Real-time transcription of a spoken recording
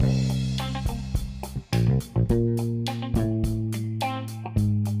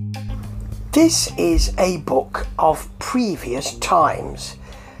This is a book of previous times.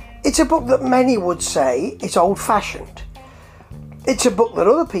 It's a book that many would say is old-fashioned. It's a book that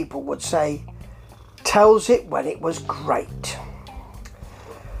other people would say tells it when it was great.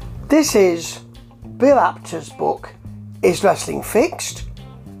 This is Bill Apter's book, Is Wrestling Fixed?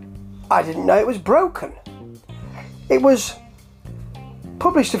 I didn't know it was broken. It was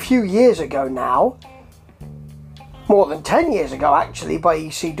published a few years ago now, more than 10 years ago actually, by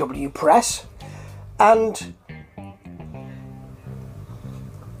ECW Press, and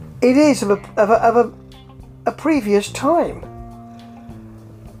it is of a previous time,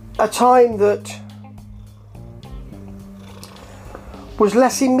 a time that was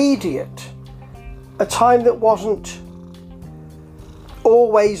less immediate, a time that wasn't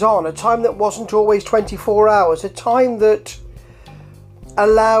always on, a time that wasn't always 24 hours, a time that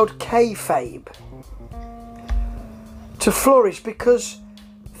allowed kayfabe to flourish because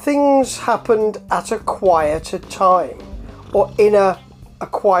things happened at a quieter time, or in a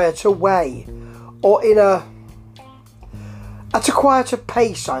quieter way, or at a quieter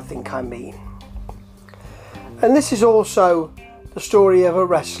pace, I think I mean. And this is also the story of a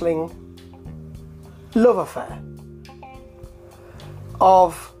wrestling love affair,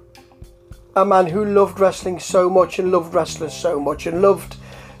 of a man who loved wrestling so much and loved wrestlers so much and loved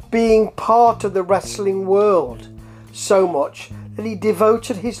being part of the wrestling world so much that he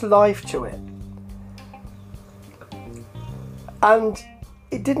devoted his life to it. And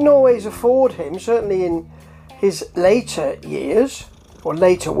it didn't always afford him, certainly in his later years or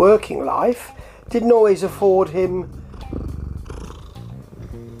later working life, didn't always afford him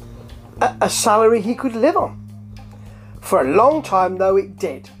a salary he could live on. For a long time though it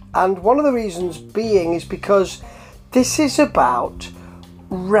did, and one of the reasons being is because this is about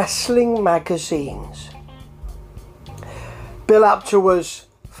wrestling magazines. Bill Apter was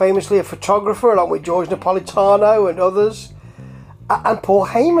famously a photographer along with George Napolitano and others, and Paul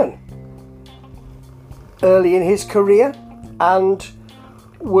Heyman early in his career, and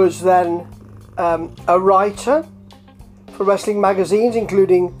was then a writer for wrestling magazines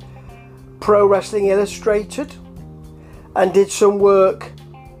including Pro Wrestling Illustrated, and did some work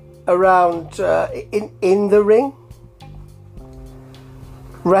around in the ring,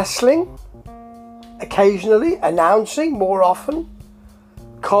 wrestling occasionally, announcing more often,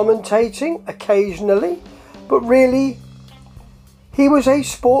 commentating occasionally, but really he was a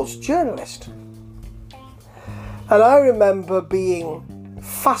sports journalist. And I remember being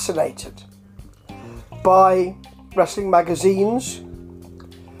fascinated by wrestling magazines,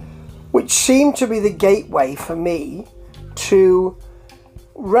 which seemed to be the gateway for me to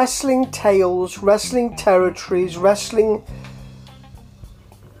wrestling tales, wrestling territories, wrestling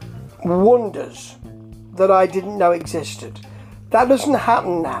wonders that I didn't know existed. That doesn't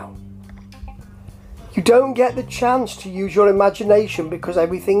happen now. You don't get the chance to use your imagination because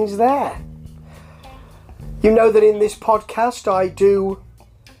everything's there. You know that in this podcast I do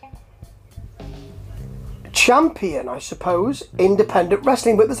champion, I suppose, independent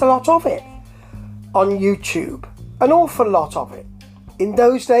wrestling, but there's a lot of it on YouTube, an awful lot of it. In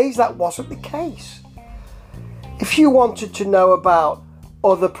those days that wasn't the case. If you wanted to know about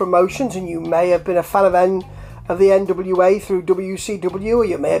other promotions, and you may have been a fan of the NWA through WCW, or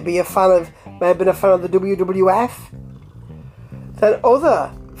you may have been a fan of the WWF, then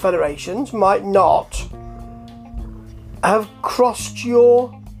other federations might not have crossed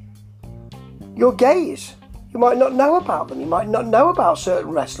your gaze. You might not know about them. You might not know about certain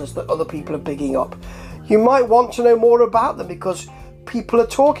wrestlers that other people are bigging up. You might want to know more about them because people are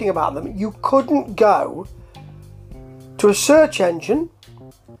talking about them. You couldn't go to a search engine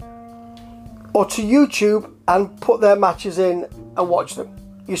or to YouTube and put their matches in and watch them.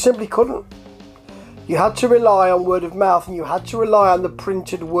 You simply couldn't. You had to rely on word of mouth, and you had to rely on the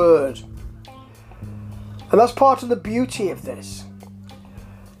printed word. And that's part of the beauty of this.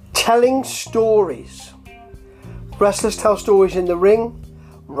 Telling stories. Wrestlers tell stories in the ring.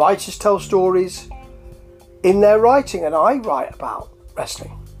 Writers tell stories in their writing, and I write about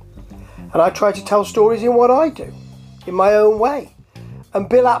wrestling. And I try to tell stories in what I do, in my own way. And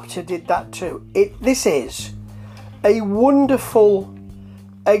Bill Apter did that too. This is a wonderful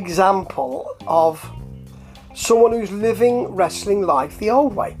example of someone who's living wrestling life the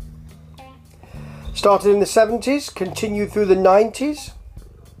old way. Started in the 70s, continued through the 90s,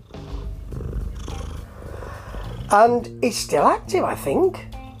 and is still active, I think.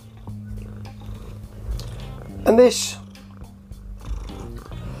 And this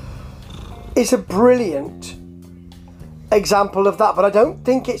is a brilliant example of that, but I don't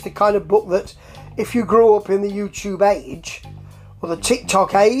think it's the kind of book that if you grew up in the YouTube age or the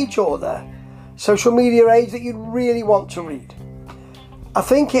TikTok age or the social media age that you'd really want to read. I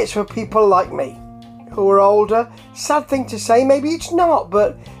think it's for people like me who are older. Sad thing to say, maybe it's not,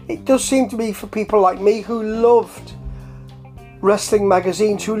 but it does seem to be for people like me who loved wrestling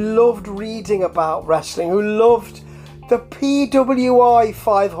magazines, who loved reading about wrestling, who loved the PWI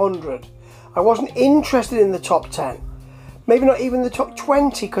 500. I wasn't interested in the top 10, maybe not even the top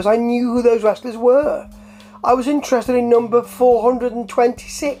 20, because I knew who those wrestlers were. I was interested in number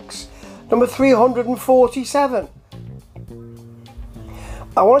 426, number 347.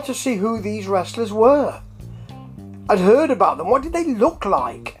 I wanted to see who these wrestlers were. I'd heard about them. What did they look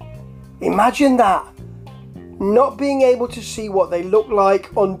like? Imagine that. Not being able to see what they look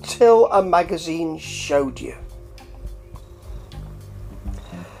like until a magazine showed you.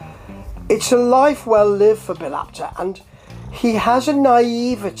 It's a life well lived for Bill Apter, and he has a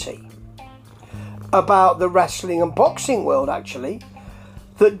naivety about the wrestling and boxing world, actually,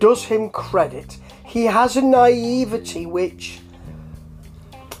 that does him credit. He has a naivety which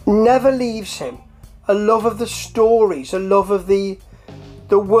never leaves him. A love of the stories, a love of the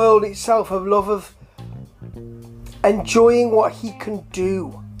world itself, a love of enjoying what he can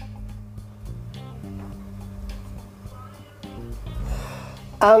do.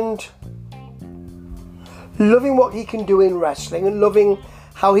 And loving what he can do in wrestling, and loving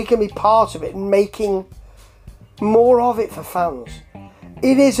how he can be part of it and making more of it for fans.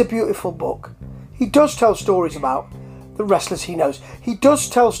 It is a beautiful book. He does tell stories about the wrestlers he knows. He does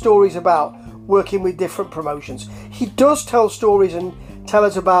tell stories about working with different promotions. He does tell stories and tell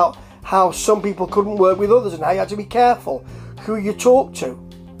us about how some people couldn't work with others and how you had to be careful who you talk to.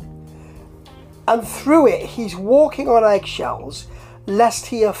 And through it, he's walking on eggshells lest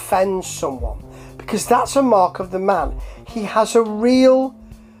he offends someone, because that's a mark of the man. He has a real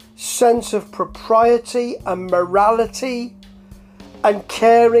sense of propriety and morality and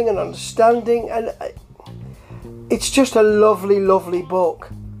caring and understanding, and it's just a lovely, lovely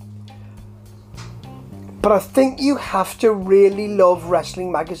book. But I think you have to really love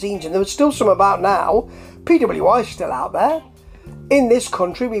wrestling magazines, and there's still some about now. PWI is still out there. In this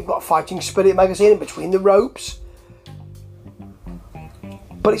country, we've got Fighting Spirit magazine, and Between the Ropes.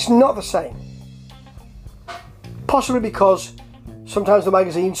 But it's not the same. Possibly because sometimes the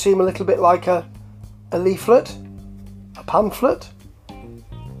magazines seem a little bit like a leaflet, a pamphlet,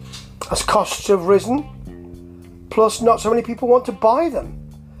 as costs have risen. Plus, not so many people want to buy them,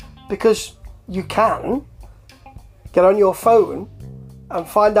 because you can get on your phone and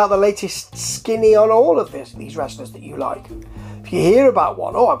find out the latest skinny on all of these wrestlers that you like. If you hear about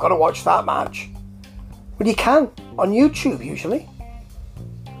one, oh, I've got to watch that match. Well, you can, on YouTube usually.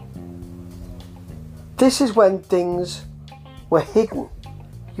 This is when things were hidden.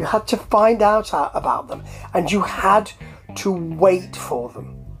 You had to find out about them, and you had to wait for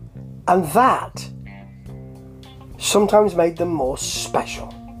them. And that sometimes made them more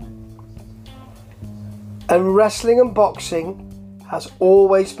special. And wrestling and boxing has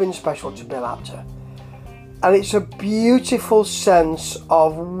always been special to Bill Apter. And it's a beautiful sense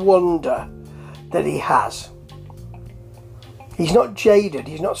of wonder that he has. He's not jaded,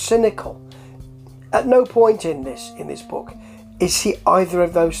 he's not cynical. At no point in this book is he either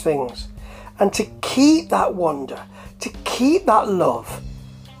of those things. And to keep that wonder, to keep that love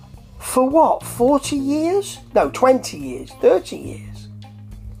for what, 40 years? No, 20 years, 30 years,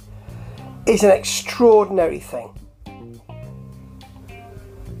 is an extraordinary thing.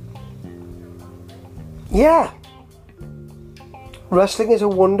 Yeah, wrestling is a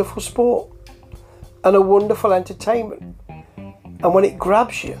wonderful sport and a wonderful entertainment. And when it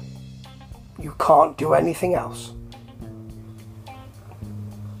grabs you, you can't do anything else.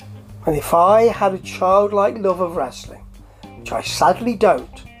 And if I had a childlike love of wrestling, which I sadly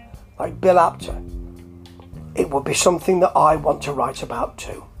don't, like Bill Apter, it would be something that I want to write about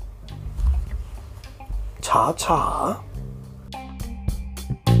too. Ta-ta.